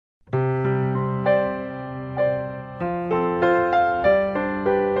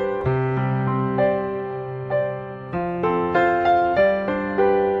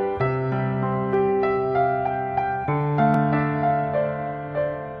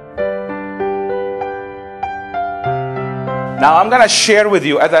Now I'm going to share with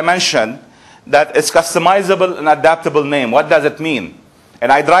you, as I mentioned, that it's customizable and adaptable name. What does it mean?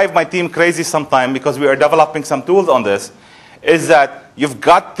 And I drive my team crazy sometimes because we are developing some tools on this, is that you've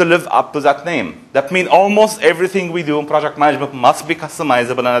got to live up to that name. That means almost everything we do in project management must be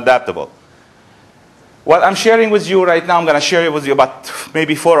customizable and adaptable. What I'm sharing with you right now, I'm going to share with you about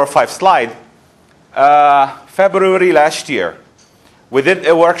maybe 4 or 5 slides. February last year, we did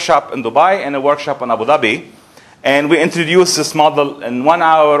a workshop in Dubai and a workshop in Abu Dhabi, and we introduced this model in 1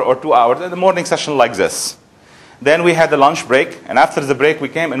 hour or 2 hours in the morning session like this. Then we had a lunch break, and after the break we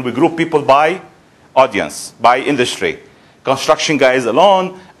came and we grouped people by audience, by industry. Construction guys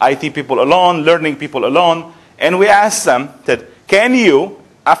alone, IT people alone, learning people alone, and we asked them that, can you,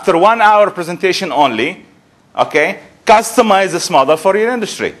 after 1 hour presentation only, okay, customize this model for your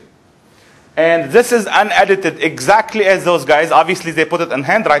industry? And this is unedited exactly as those guys. Obviously, they put it in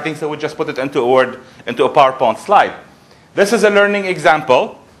handwriting, so we just put it into a Word, into a PowerPoint slide. This is a learning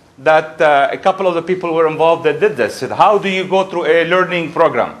example that a couple of the people were involved that did this. Said, how do you go through a learning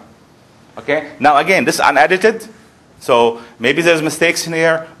program? Okay. Now, again, this is unedited, so maybe there's mistakes in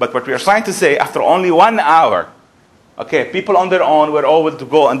here, but what we are trying to say, after only 1 hour, okay, people on their own were able to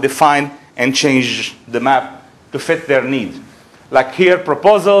go and define and change the map to fit their need. Like here,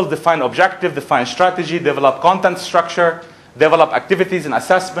 proposals, define objective, define strategy, develop content structure, develop activities and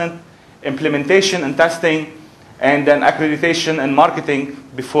assessment, implementation and testing, and then accreditation and marketing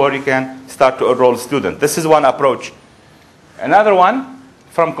before you can start to enroll students. This is one approach. Another one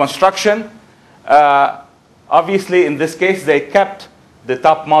from construction. Obviously, in this case, they kept the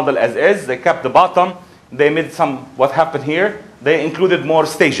top model as is. They kept the bottom. They made some, what happened here, they included more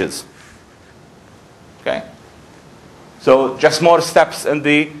stages. Okay? So just more steps in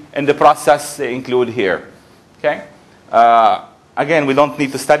the process they include here. Okay? Again, we don't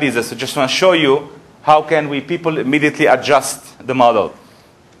need to study this. I just want to show you how can people immediately adjust the model.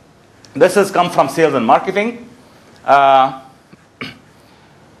 This has come from sales and marketing.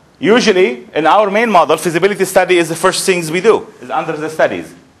 Usually, in our main model, feasibility study is the first things we do, is under the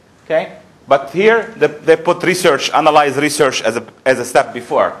studies. Okay? But here, they put research, analyze research as a step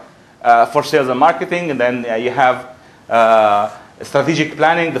before for sales and marketing, and then you have strategic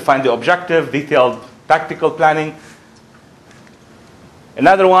planning, define the objective, detailed tactical planning.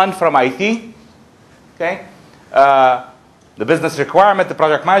 Another one from IT, okay? The business requirement, the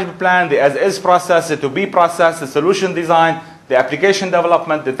project management plan, the as-is process, the to-be process, the solution design, the application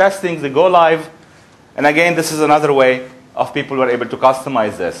development, the testing, the go-live. And again, this is another way of people who are able to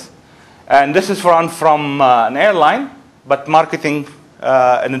customize this. And this is from an airline, but marketing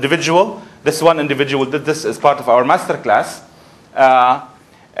an individual. This one individual did this as part of our master class.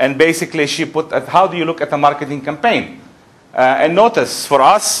 And basically, she put, how do you look at a marketing campaign? And notice, for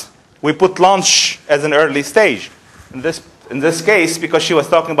us, we put launch as an early stage. In this case, because she was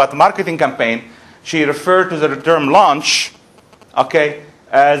talking about the marketing campaign, she referred to the term launch, okay,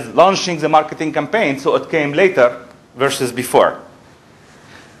 as launching the marketing campaign. So it came later versus before.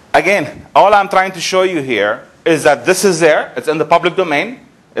 Again, all I'm trying to show you here is that this is there. It's in the public domain.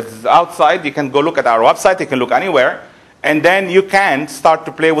 It's outside. You can go look at our website. You can look anywhere. And then you can start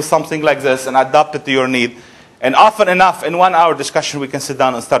to play with something like this and adapt it to your need. And often enough, in 1 hour discussion, we can sit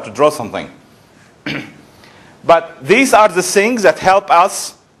down and start to draw something. But these are the things that help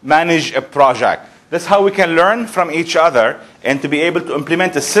us manage a project. That's how we can learn from each other and to be able to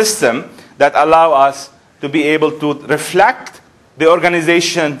implement a system that allow us to be able to reflect the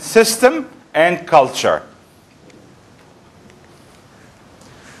organization system and culture.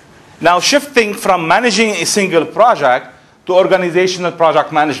 Now, shifting from managing a single project to organizational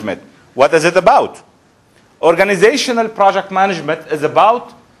project management. What is it about? Organizational project management is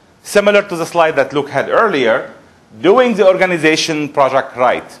about, similar to the slide that Luke had earlier, doing the organization project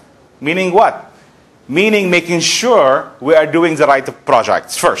right. Meaning what? Meaning making sure we are doing the right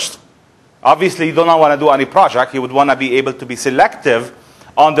projects first. Obviously, you do not want to do any project. You would want to be able to be selective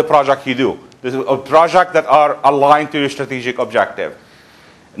on the project you do. This is a project that are aligned to your strategic objective.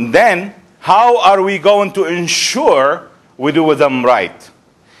 And then, how are we going to ensure we do them right?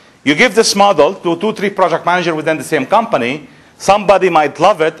 You give this model to 2-3 project managers within the same company. Somebody might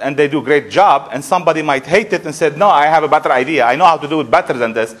love it and they do a great job, and somebody might hate it and say, no, I have a better idea. I know how to do it better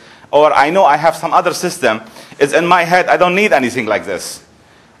than this. Or I know I have some other system. It's in my head. I don't need anything like this.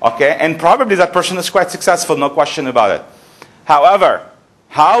 Okay? And probably that person is quite successful, no question about it. However,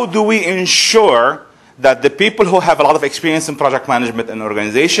 how do we ensure that the people who have a lot of experience in project management and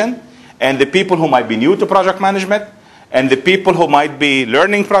organization, and the people who might be new to project management, and the people who might be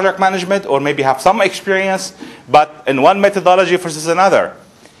learning project management or maybe have some experience, but in one methodology versus another,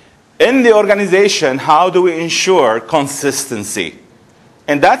 in the organization, how do we ensure consistency?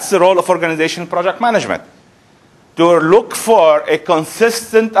 And that's the role of organizational project management, to look for a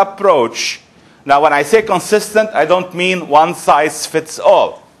consistent approach. Now, when I say consistent, I don't mean one size fits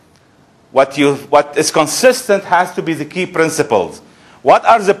all. What is consistent has to be the key principles. What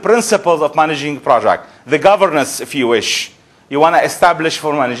are the principles of managing a project? The governance, if you wish, you want to establish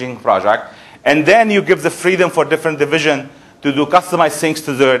for managing a project. And then you give the freedom for different divisions to do customized things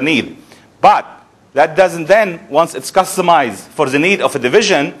to their need. But that doesn't then, once it's customized for the need of a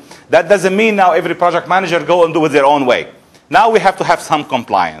division, that doesn't mean now every project manager go and do it their own way. Now we have to have some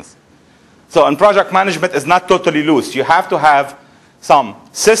compliance. So in project management, it's not totally loose. You have to have some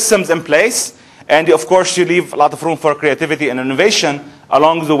systems in place, and of course you leave a lot of room for creativity and innovation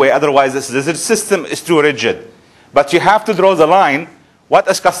along the way. Otherwise, the system is too rigid. But you have to draw the line, what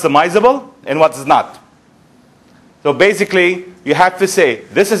is customizable and what is not. So basically, you have to say,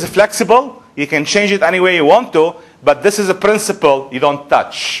 this is flexible, you can change it any way you want to, but this is a principle you don't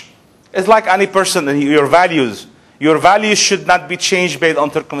touch. It's like any person and your values. Your values should not be changed based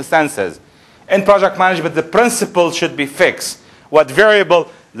on circumstances. In project management, the principle should be fixed. What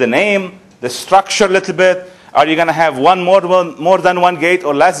variable, the name, the structure a little bit. Are you going to have more than one gate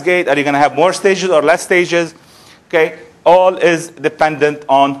or less gate? Are you going to have more stages or less stages? Okay, all is dependent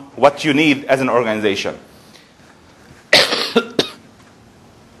on what you need as an organization.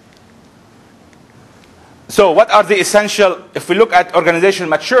 So what are the essential, if we look at organizational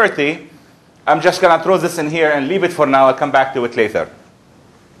maturity, I'm just going to throw this in here and leave it for now. I'll come back to it later.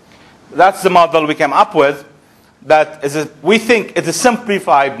 That's the model we came up with. That is we think it's a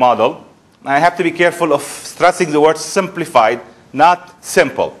simplified model. I have to be careful of stressing the word simplified, not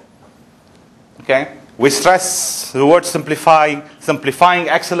simple. Okay? We stress the word simplifying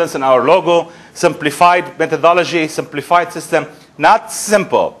excellence in our logo, simplified methodology, simplified system, not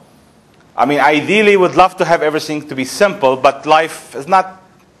simple. I mean, ideally, we'd love to have everything to be simple, but life is not,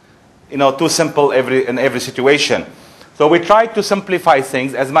 too simple in every situation. So we try to simplify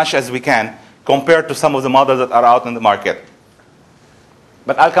things as much as we can compared to some of the models that are out in the market.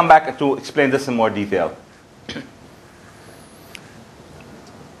 But I'll come back to explain this in more detail.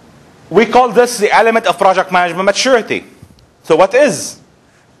 We call this the element of project management maturity. So what does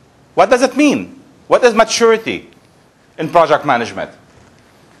it mean? What is maturity in project management?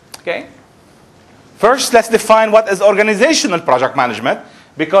 Okay. First, let's define what is organizational project management,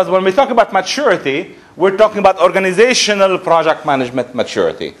 because when we talk about maturity, we're talking about organizational project management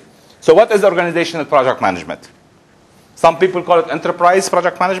maturity. So what is organizational project management? Some people call it enterprise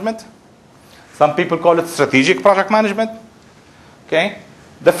project management. Some people call it strategic project management. Okay?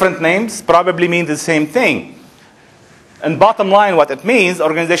 Different names probably mean the same thing. And bottom line, what it means,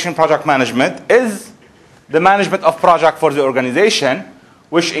 organizational project management, is the management of project for the organization,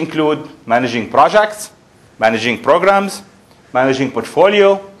 which include managing projects, managing programs, managing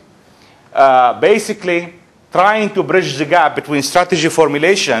portfolio, basically trying to bridge the gap between strategy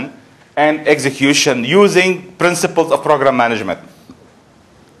formulation and execution using principles of program management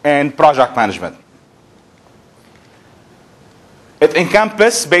and project management. It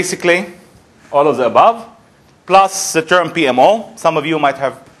encompasses basically all of the above, plus the term PMO. Some of you might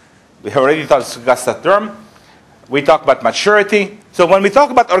have already discussed that term. We talk about maturity. So when we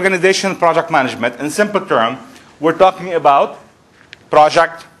talk about organizational project management, in simple terms, we're talking about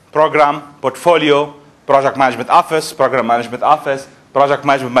project, program, portfolio, project management office, program management office, project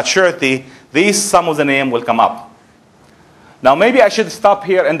management maturity. Some of the name will come up. Now maybe I should stop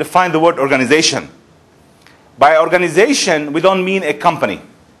here and define the word organization. By organization, we don't mean a company.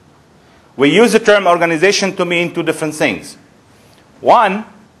 We use the term organization to mean two different things. One,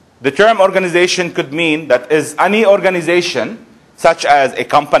 the term organization could mean that is any organization, such as a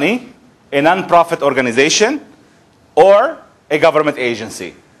company, a non-profit organization, or a government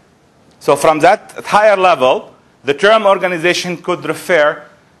agency. So from that higher level, the term organization could refer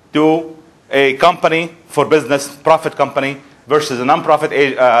to a company for business, profit company, versus a non-profit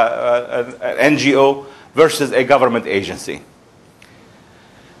NGO, versus a government agency.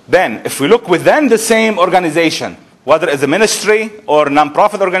 Then, if we look within the same organization, whether it's a ministry or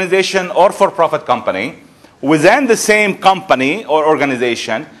non-profit organization or for-profit company, within the same company or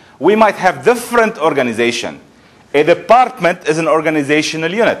organization, we might have different organization. A department is an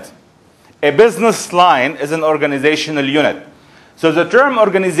organizational unit. A business line is an organizational unit. So the term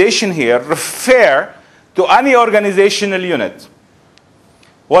organization here refers to any organizational unit,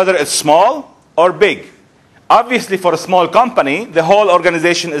 whether it's small or big. Obviously, for a small company, the whole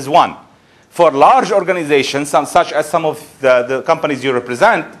organization is one. For large organizations, such as some of the companies you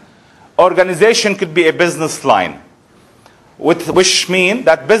represent, organization could be a business line. which mean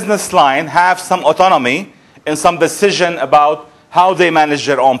that business line have some autonomy in some decision about how they manage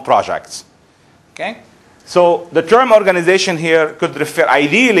their own projects. Okay? So the term organization here could refer,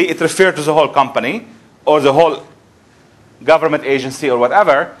 ideally it refers to the whole company or the whole government agency or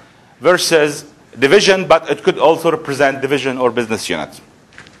whatever, versus division, but it could also represent division or business unit.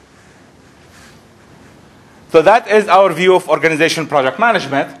 So that is our view of organization project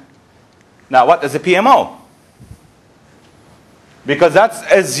management. Now, what is a PMO? Because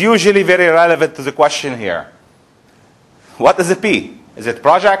that is usually very relevant to the question here. What is a P? Is it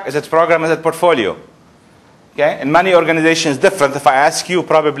project? Is it program? Is it portfolio? Okay? In many organizations, different. If I ask you,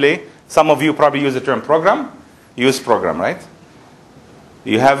 probably, some of you probably use the term program. You use program, right?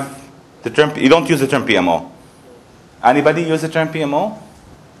 You have the term, you don't use the term PMO. Anybody use the term PMO?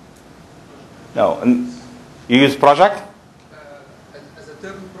 No. And you use project? As a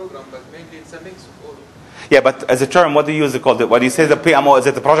term program, but mainly it's a mix of all. Yeah, but as a term, what do you use it called? When you say the PMO, is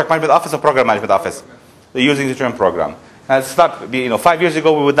it the project management office or program management office? They're using the term program. And it's not, 5 years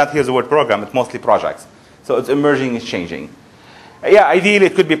ago we would not hear the word program. It's mostly projects. So it's emerging, it's changing. Yeah, ideally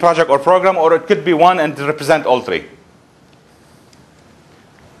it could be project or program, or it could be one and represent all three.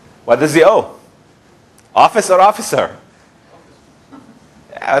 What is the O? Office or officer?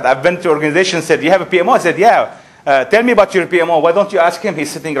 I've been to organizations said, you have a PMO? I said, yeah. Tell me about your PMO. Why don't you ask him? He's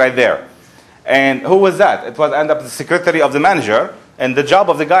sitting right there. And who was that? It was end up the secretary of the manager. And the job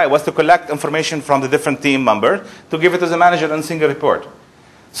of the guy was to collect information from the different team members to give it to the manager in a single report.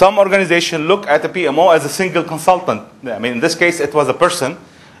 Some organizations look at the PMO as a single consultant. I mean, in this case, it was a person,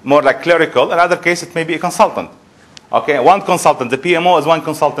 more like clerical. In other case, it may be a consultant. Okay, one consultant. The PMO is one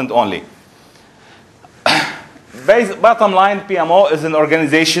consultant only. Bottom line, PMO is an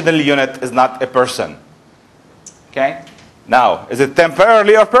organizational unit, is not a person. Okay? Now, is it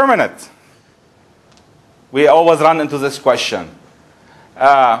temporary or permanent? We always run into this question.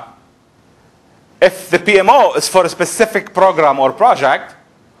 If the PMO is for a specific program or project,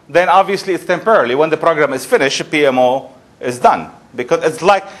 then obviously it's temporarily. When the program is finished, the PMO is done. Because it's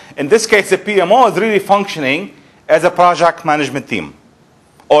like, in this case, the PMO is really functioning as a project management team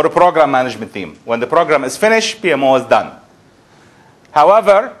or a program management team. When the program is finished, PMO is done.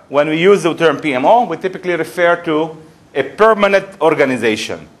 However, when we use the term PMO, we typically refer to a permanent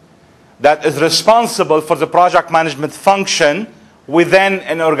organization that is responsible for the project management function within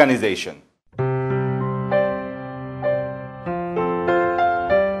an organization.